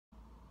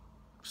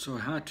So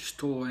how to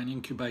store and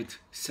incubate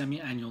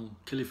semi-annual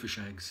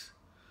killifish eggs.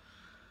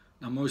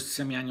 Now most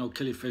semi-annual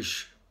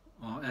killifish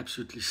are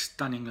absolutely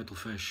stunning little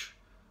fish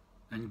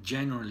and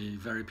generally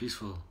very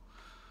peaceful.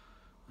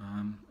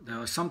 They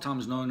are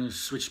sometimes known as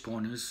switch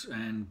spawners,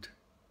 and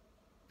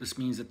this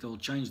means that they'll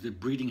change their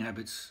breeding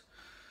habits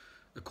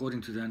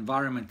according to the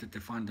environment that they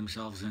find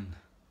themselves in.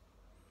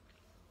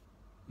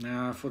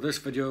 Now for this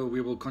video we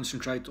will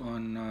concentrate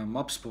on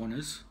mop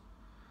spawners.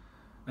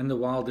 In the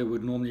wild they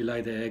would normally lay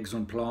their eggs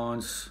on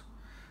plants,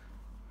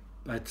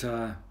 but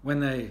when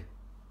they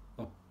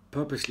are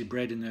purposely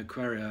bred in the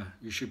aquaria,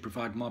 you should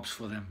provide mops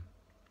for them.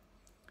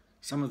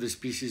 Some of the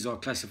species are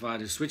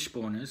classified as switch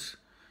spawners,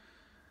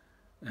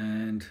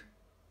 and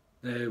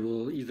they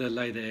will either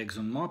lay their eggs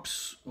on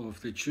mops, or if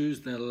they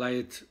choose, they'll lay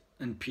it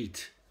in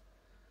peat.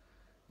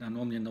 Now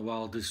normally in the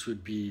wild this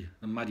would be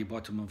the muddy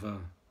bottom of a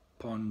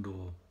pond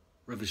or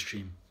river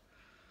stream.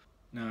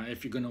 Now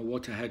if you're going to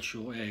water hatch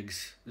your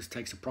eggs, this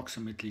takes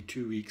approximately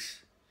 2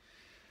 weeks,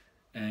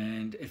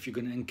 and if you're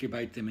going to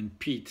incubate them in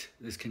peat,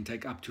 this can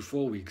take up to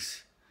 4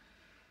 weeks.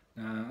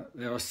 Now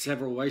there are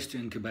several ways to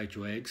incubate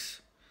your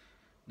eggs.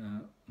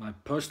 Now, my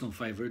personal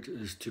favorite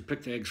is to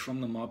pick the eggs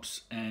from the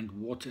mops and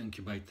water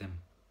incubate them.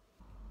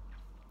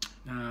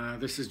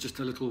 This is just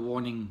a little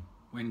warning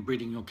when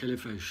breeding your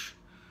killifish.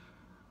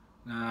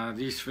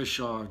 These fish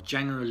are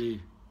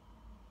generally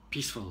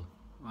peaceful.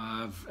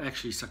 I've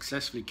actually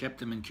successfully kept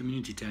them in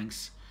community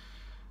tanks.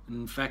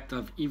 In fact,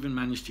 I've even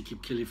managed to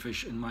keep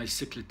killifish in my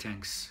cichlid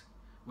tanks,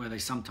 where they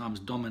sometimes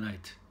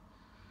dominate.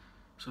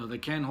 So they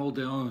can hold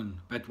their own,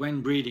 but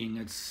when breeding,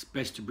 it's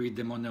best to breed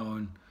them on their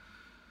own,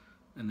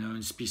 in their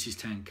own species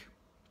tank.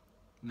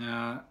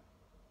 Now,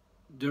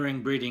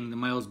 during breeding, the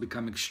males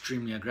become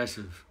extremely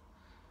aggressive,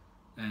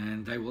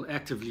 and they will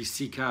actively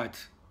seek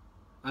out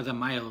other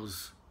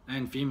males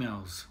and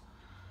females,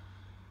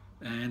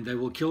 and they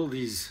will kill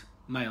these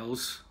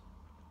males,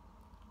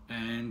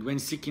 and when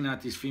seeking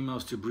out these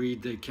females to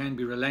breed, they can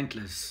be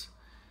relentless,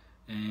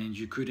 and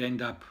you could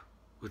end up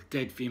with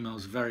dead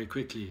females very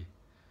quickly.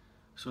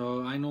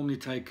 So I normally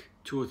take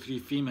 2 or 3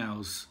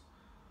 females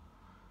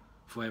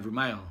for every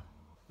male.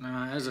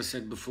 Now, as I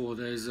said before,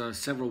 there's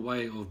several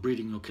ways of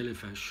breeding your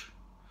killifish,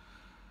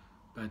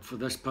 but for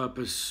this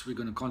purpose we're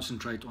going to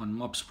concentrate on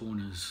mop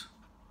spawners.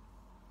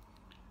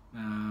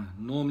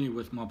 Normally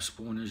with mop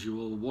spawners you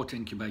will water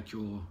incubate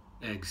your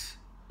eggs.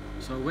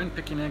 So when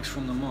picking eggs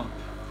from the mop,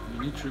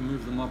 you need to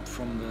remove the mop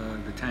from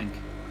the tank.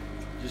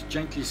 Just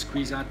gently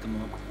squeeze out the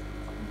mop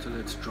until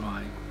it's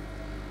dry.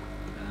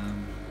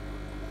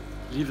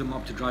 Leave the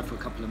mop to dry for a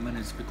couple of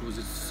minutes, because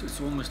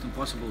it's almost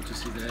impossible to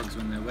see the eggs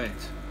when they're wet.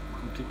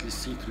 Completely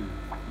see-through.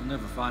 You'll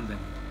never find them.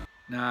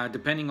 Now,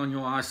 depending on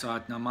your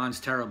eyesight, now mine's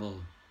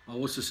terrible, I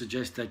also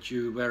suggest that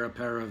you wear a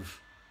pair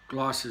of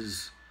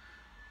glasses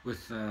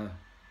with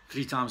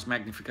 3 times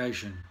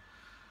magnification.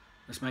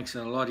 This makes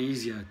it a lot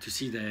easier to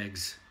see the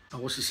eggs. I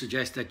also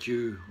suggest that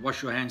you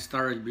wash your hands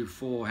thoroughly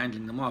before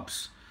handling the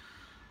mops.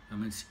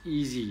 It's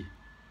easy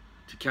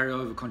to carry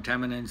over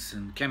contaminants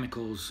and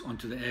chemicals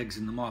onto the eggs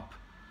in the mop.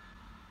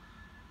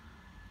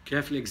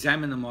 Carefully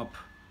examine the mop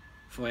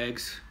for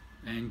eggs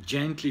and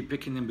gently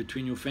picking them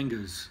between your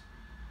fingers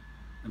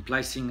and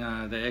placing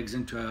the eggs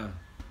into a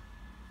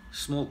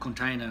small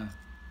container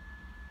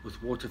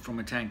with water from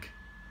a tank.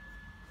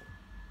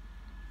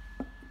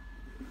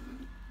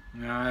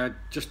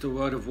 Just a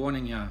word of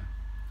warning here,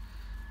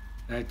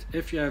 that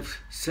if you have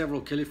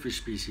several killifish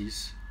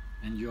species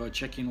and you are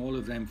checking all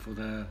of them for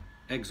the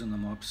eggs on the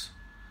mops,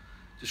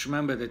 just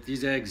remember that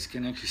these eggs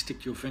can actually stick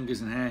to your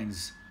fingers and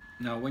hands.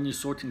 Now when you're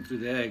sorting through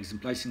the eggs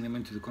and placing them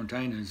into the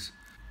containers,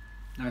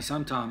 now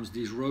sometimes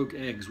these rogue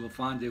eggs will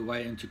find their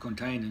way into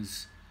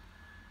containers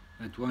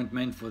that weren't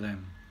meant for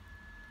them.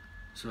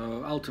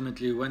 So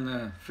ultimately when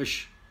the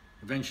fish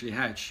eventually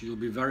hatch, you'll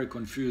be very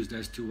confused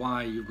as to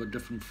why you've got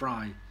different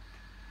fry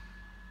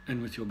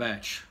in with your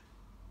batch.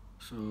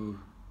 So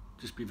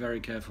just be very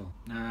careful.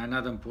 Now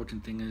another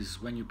important thing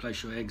is, when you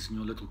place your eggs in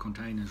your little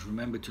containers,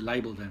 remember to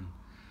label them.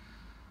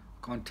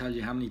 I can't tell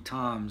you how many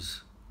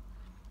times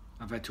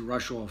I've had to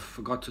rush off,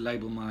 forgot to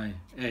label my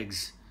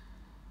eggs,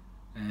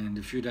 and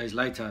a few days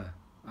later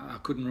I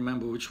couldn't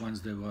remember which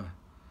ones they were.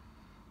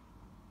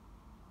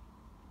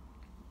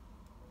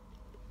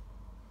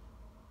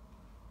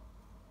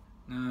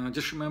 Now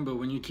just remember,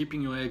 when you're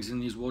keeping your eggs in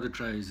these water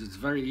trays, it's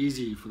very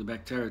easy for the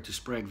bacteria to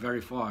spread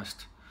very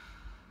fast.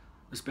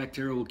 This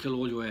bacteria will kill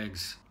all your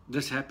eggs.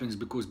 This happens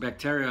because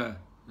bacteria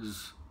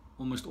is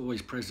almost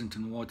always present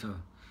in water,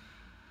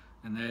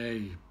 and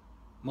they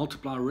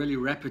multiply really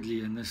rapidly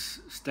in this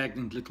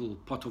stagnant little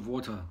pot of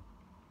water.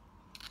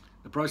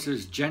 The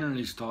process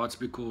generally starts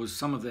because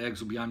some of the eggs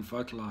will be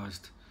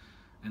unfertilized,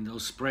 and they'll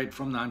spread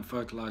from the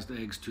unfertilized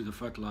eggs to the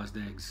fertilized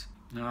eggs.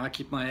 Now I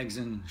keep my eggs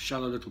in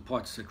shallow little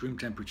pots at room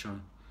temperature,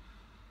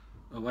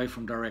 away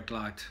from direct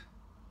light,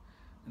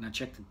 and I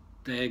check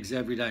the eggs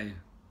every day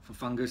for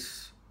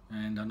fungus,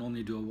 and I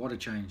normally do a water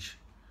change.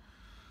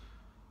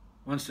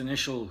 Once the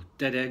initial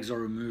dead eggs are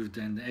removed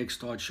and the eggs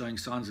start showing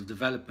signs of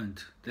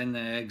development, then the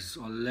eggs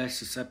are less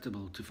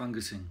susceptible to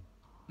fungusing.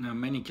 Now,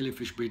 many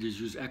killifish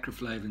breeders use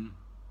acroflavin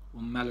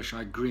or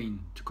malachite green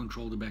to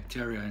control the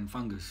bacteria and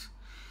fungus.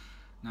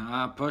 Now,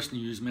 I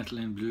personally use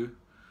methylene blue.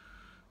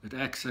 It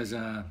acts as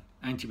an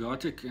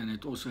antibiotic and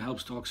it also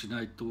helps to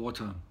oxygenate the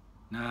water.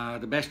 Now,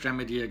 the best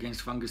remedy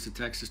against fungus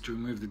attacks is to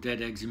remove the dead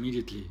eggs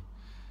immediately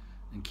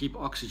and keep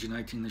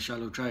oxygenating the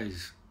shallow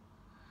trays.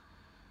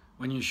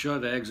 When you're sure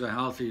the eggs are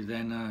healthy,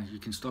 then you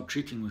can stop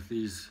treating with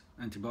these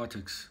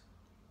antibiotics.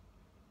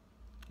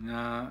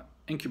 Now,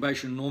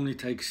 incubation normally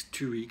takes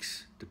 2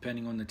 weeks,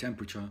 depending on the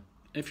temperature.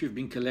 If you've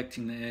been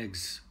collecting the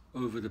eggs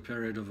over the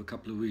period of a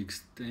couple of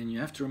weeks, then you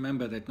have to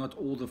remember that not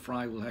all the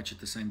fry will hatch at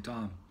the same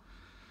time.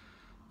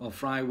 While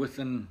fry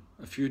within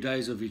a few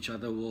days of each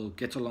other will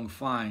get along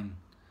fine,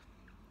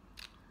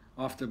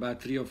 after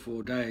about 3 or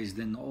 4 days,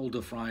 then the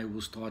older fry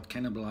will start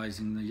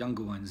cannibalizing the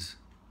younger ones.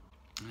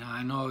 Now,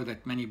 I know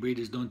that many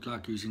breeders don't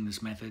like using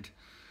this method,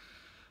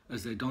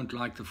 as they don't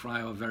like the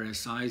fry of various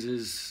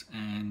sizes,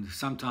 and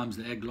sometimes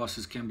the egg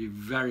losses can be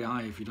very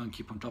high if you don't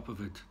keep on top of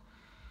it.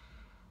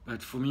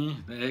 But for me,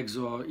 the eggs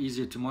are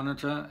easier to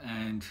monitor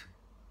and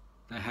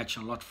they hatch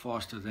a lot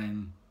faster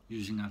than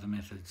using other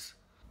methods.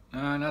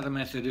 Now, another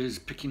method is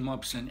picking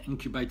mops and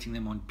incubating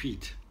them on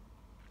peat.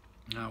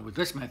 Now, with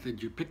this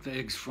method, you pick the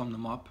eggs from the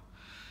mop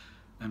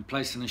and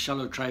place in a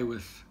shallow tray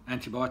with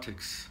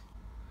antibiotics.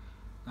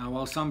 Now,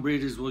 while some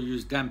breeders will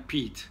use damp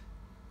peat,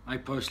 I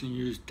personally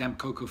use damp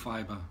cocoa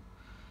fiber.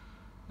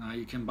 Now,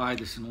 you can buy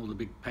this in all the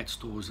big pet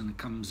stores and it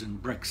comes in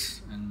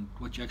bricks, and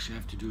what you actually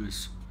have to do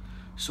is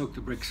soak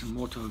the bricks in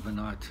water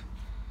overnight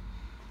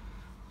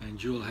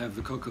and you'll have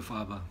the cocoa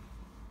fiber.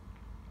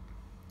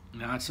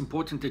 Now, it's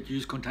important that you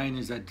use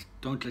containers that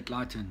don't let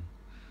light in.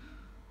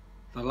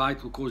 The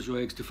light will cause your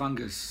eggs to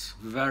fungus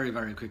very,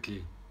 very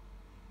quickly.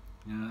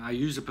 I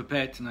use a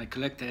pipette and I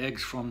collect the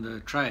eggs from the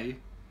tray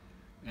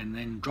and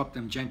then drop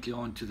them gently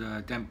onto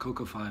the damp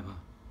cocoa fiber.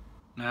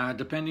 Now,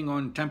 depending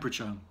on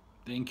temperature,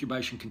 the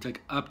incubation can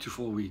take up to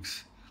 4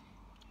 weeks.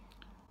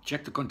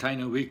 Check the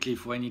container weekly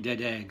for any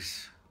dead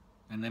eggs,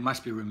 and they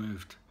must be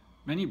removed.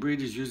 Many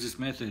breeders use this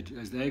method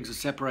as the eggs are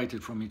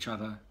separated from each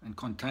other and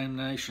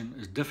contamination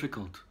is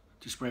difficult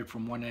to spread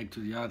from one egg to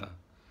the other.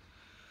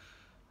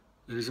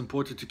 It is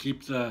important to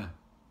keep the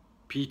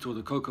peat or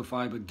the cocoa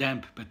fiber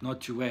damp but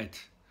not too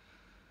wet.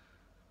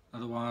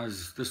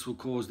 Otherwise, this will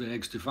cause the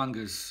eggs to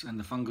fungus and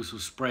the fungus will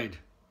spread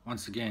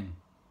once again.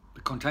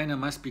 The container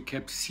must be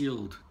kept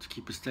sealed to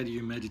keep a steady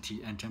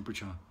humidity and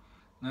temperature.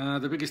 Now,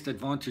 the biggest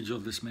advantage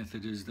of this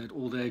method is that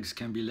all the eggs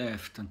can be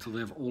left until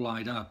they've all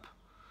lied up.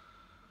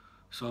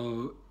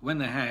 So when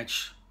they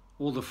hatch,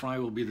 all the fry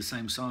will be the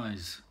same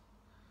size.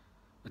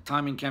 The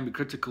timing can be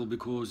critical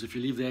because if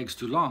you leave the eggs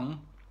too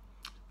long,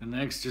 then the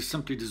eggs just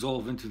simply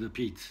dissolve into the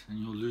peat and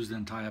you'll lose the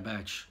entire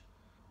batch.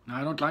 Now,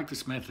 I don't like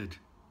this method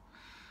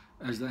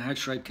as the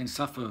hatch rate can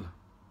suffer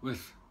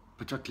with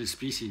particular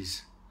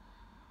species.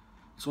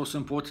 It's also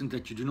important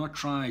that you do not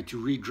try to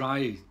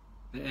re-dry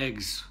the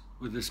eggs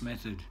with this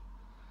method.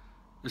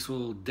 This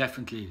will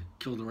definitely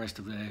kill the rest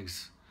of the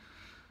eggs.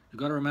 You've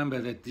got to remember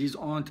that these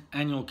aren't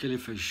annual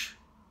killifish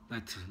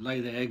that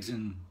lay their eggs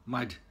in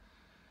mud,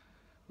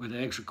 where the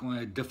eggs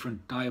require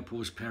different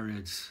diapause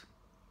periods.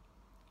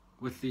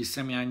 With these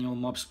semi-annual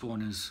mop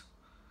spawners,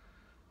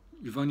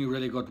 you've only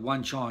really got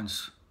one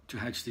chance to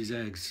hatch these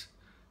eggs.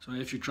 So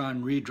if you try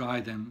and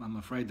re-dry them, I'm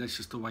afraid that's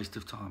just a waste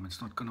of time.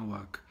 It's not going to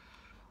work.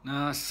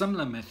 Now, a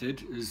similar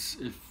method is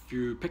if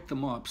you pick the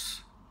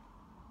mops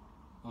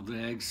of the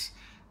eggs,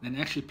 then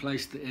actually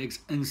place the eggs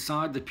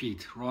inside the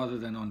peat rather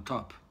than on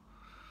top.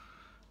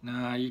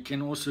 Now, you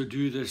can also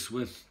do this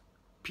with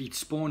peat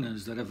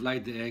spawners that have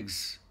laid the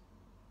eggs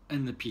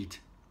in the peat.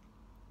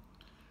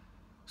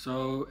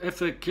 So if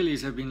the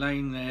killies have been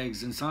laying the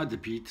eggs inside the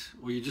peat,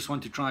 or you just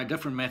want to try a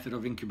different method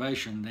of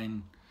incubation,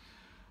 then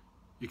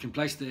you can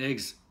place the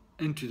eggs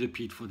into the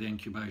peat for the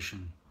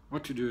incubation.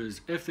 What to do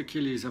is, if the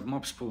killies have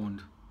mop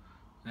spawned,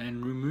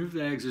 then remove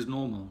the eggs as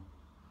normal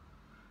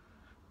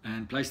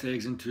and place the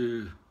eggs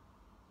into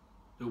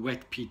the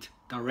wet peat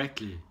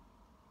directly.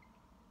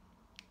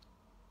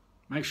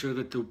 Make sure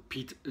that the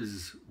peat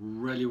is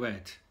really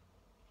wet.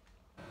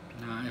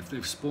 Now, if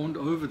they've spawned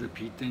over the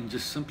peat, then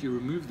just simply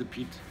remove the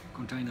peat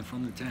container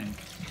from the tank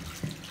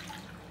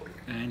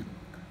and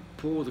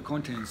pour the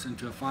contents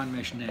into a fine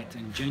mesh net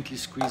and gently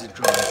squeeze it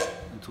dry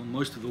until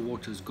most of the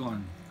water is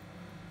gone.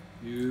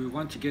 You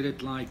want to get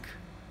it like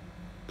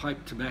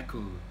pipe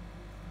tobacco.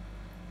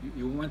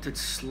 You want it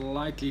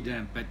slightly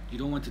damp, but you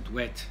don't want it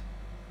wet,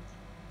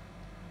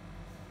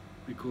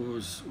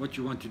 because what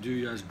you want to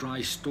do is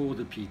dry store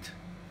the peat.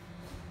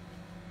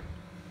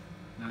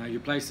 Now,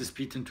 you place this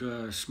peat into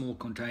a small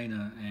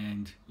container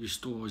and you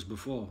store as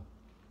before.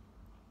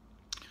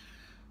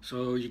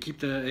 So you keep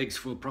the eggs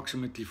for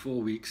approximately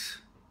 4 weeks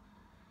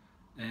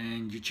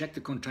and you check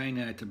the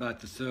container at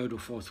about the 3rd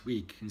or 4th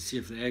week and see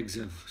if the eggs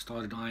have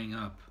started eyeing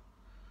up.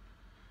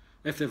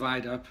 If they've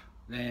eyed up,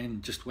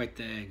 then just wet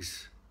the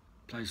eggs.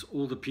 Place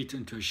all the peat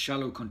into a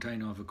shallow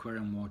container of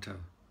aquarium water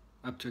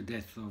up to a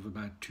depth of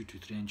about 2 to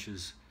 3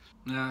 inches.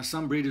 Now,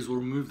 some breeders will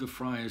remove the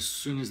fry as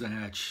soon as they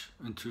hatch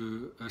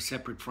into a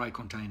separate fry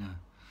container.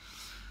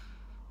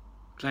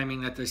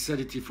 claiming that the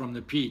acidity from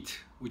the peat,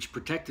 which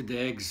protected the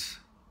eggs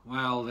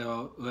while they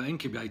were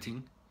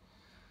incubating,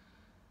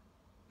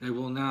 they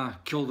will now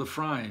kill the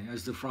fry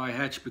as the fry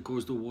hatch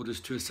because the water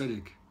is too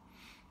acidic.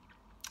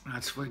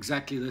 That's for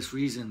exactly this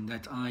reason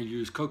that I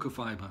use cocoa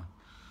fiber.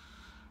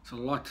 It's a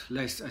lot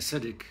less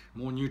acidic,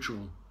 more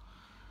neutral,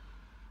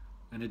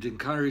 and it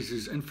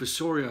encourages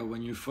infusoria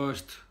when you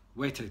first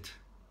wet it.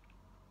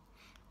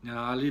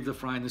 Now I leave the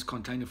fry in this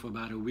container for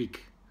about a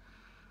week.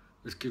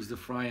 This gives the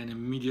fry an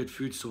immediate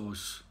food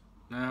source.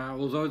 Now,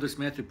 although this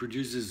method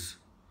produces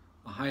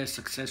a higher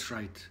success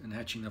rate in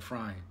hatching the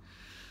fry,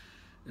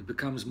 it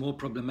becomes more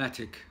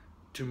problematic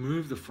to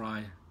move the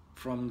fry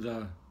from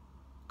the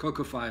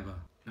cocoa fiber.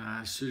 Now,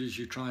 as soon as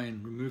you try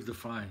and remove the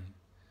fry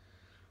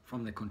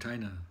from the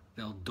container,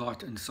 they'll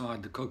dart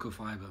inside the cocoa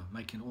fiber,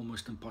 making it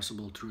almost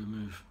impossible to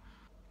remove.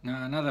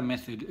 Now, another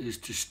method is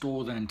to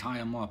store the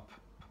entire mop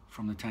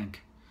from the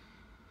tank.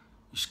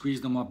 You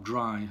squeeze the mop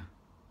dry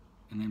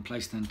and then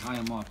place the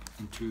entire mop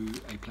into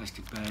a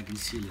plastic bag and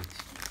seal it.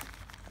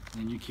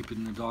 And then you keep it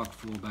in the dark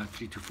for about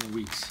 3 to 4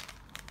 weeks.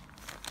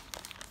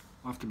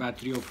 After about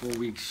 3 or 4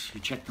 weeks,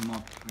 you check the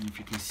mop, and if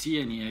you can see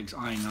any eggs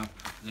eyeing up,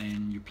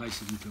 then you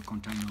place it into a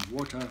container of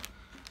water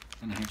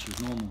and hatch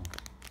as normal.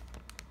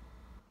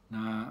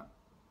 Now,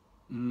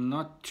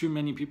 not too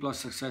many people are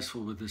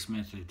successful with this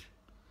method.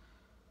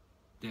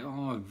 There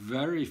are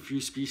very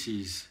few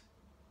species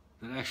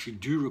that actually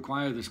do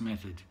require this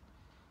method.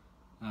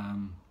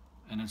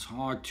 And it's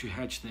hard to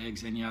hatch the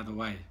eggs any other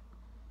way.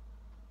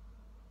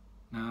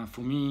 Now,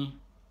 for me,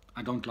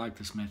 I don't like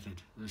this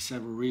method. There's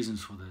several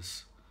reasons for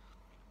this.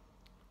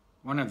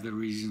 One of the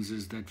reasons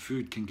is that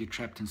food can get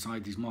trapped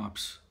inside these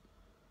mops.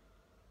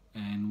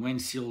 And when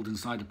sealed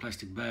inside a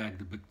plastic bag,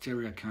 the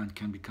bacteria count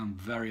can become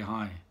very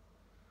high,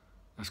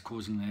 thus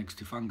causing the eggs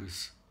to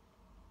fungus.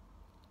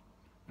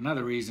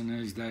 Another reason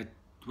is that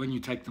when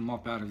you take the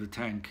mop out of the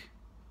tank,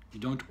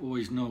 you don't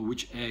always know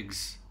which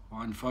eggs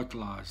are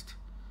unfertilized.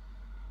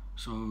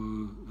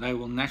 So they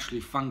will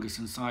naturally fungus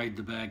inside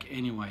the bag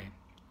anyway.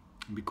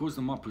 And because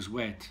the mop is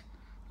wet,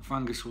 the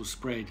fungus will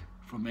spread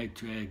from egg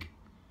to egg.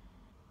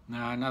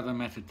 Now, another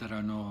method that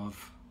I know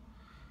of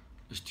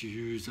is to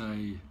use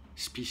a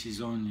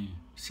species-only,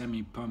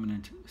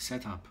 semi-permanent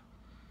setup.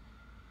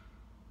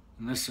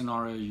 In this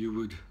scenario, you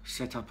would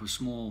set up a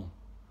small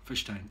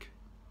fish tank,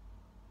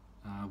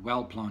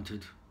 well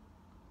planted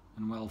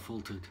and well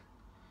filtered,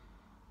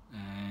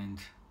 and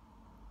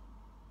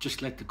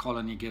just let the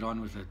colony get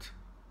on with it.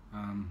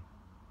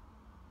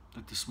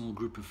 Let the small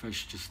group of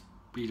fish just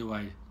breed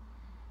away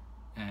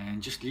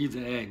and just leave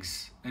the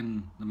eggs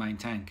in the main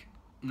tank.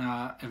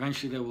 Now,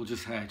 eventually they will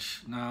just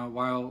hatch. Now,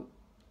 while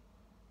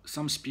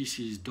some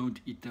species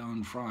don't eat their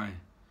own fry,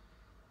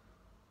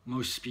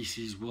 most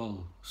species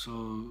will,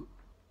 so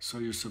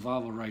your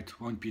survival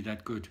rate won't be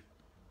that good.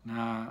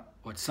 Now,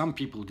 what some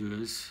people do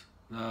is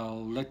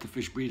they'll let the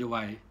fish breed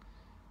away,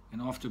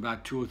 and after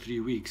about 2 or 3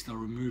 weeks they'll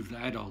remove the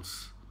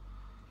adults,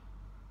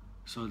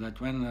 so that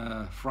when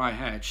the fry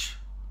hatch,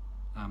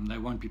 they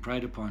won't be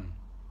preyed upon.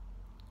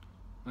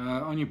 The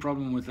only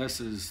problem with this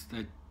is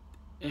that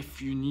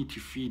if you need to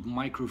feed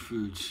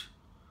microfoods,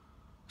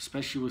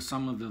 especially with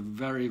some of the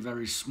very,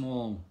 very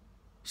small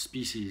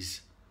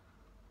species,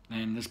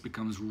 then this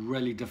becomes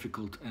really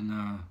difficult in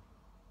a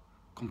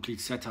complete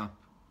setup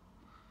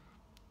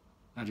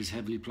that is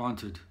heavily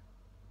planted.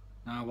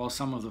 Now, while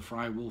some of the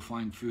fry will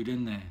find food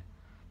in there,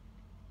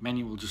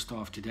 many will just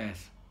starve to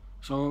death.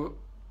 So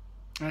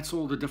that's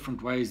all the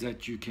different ways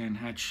that you can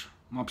hatch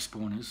mop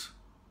spawners.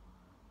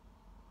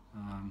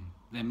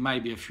 There may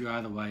be a few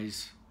other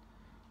ways.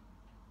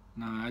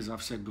 Now, as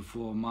I've said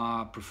before,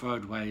 my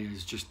preferred way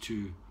is just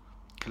to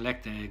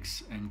collect the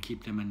eggs and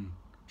keep them in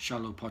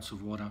shallow pots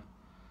of water.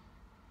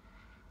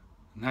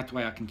 And that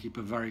way I can keep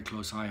a very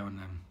close eye on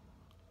them.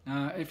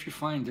 Now, if you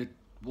find that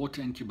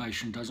water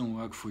incubation doesn't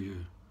work for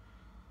you,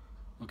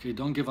 okay,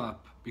 don't give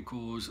up,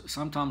 because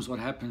sometimes what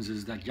happens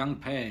is that young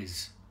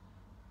pairs,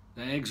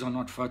 the eggs are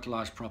not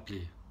fertilized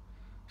properly.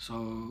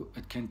 So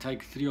it can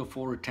take 3 or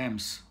 4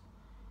 attempts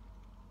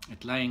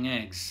at laying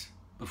eggs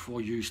before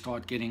you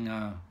start getting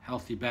a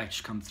healthy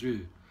batch come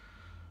through.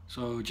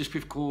 So just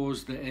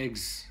because the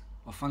eggs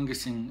are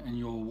fungusing in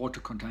your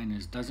water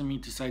containers doesn't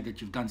mean to say that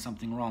you've done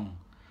something wrong.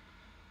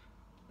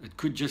 It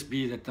could just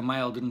be that the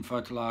male didn't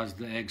fertilize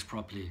the eggs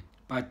properly.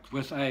 But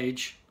with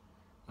age,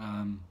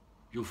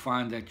 you'll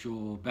find that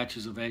your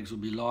batches of eggs will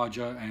be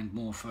larger and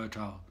more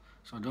fertile.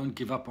 So don't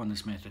give up on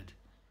this method.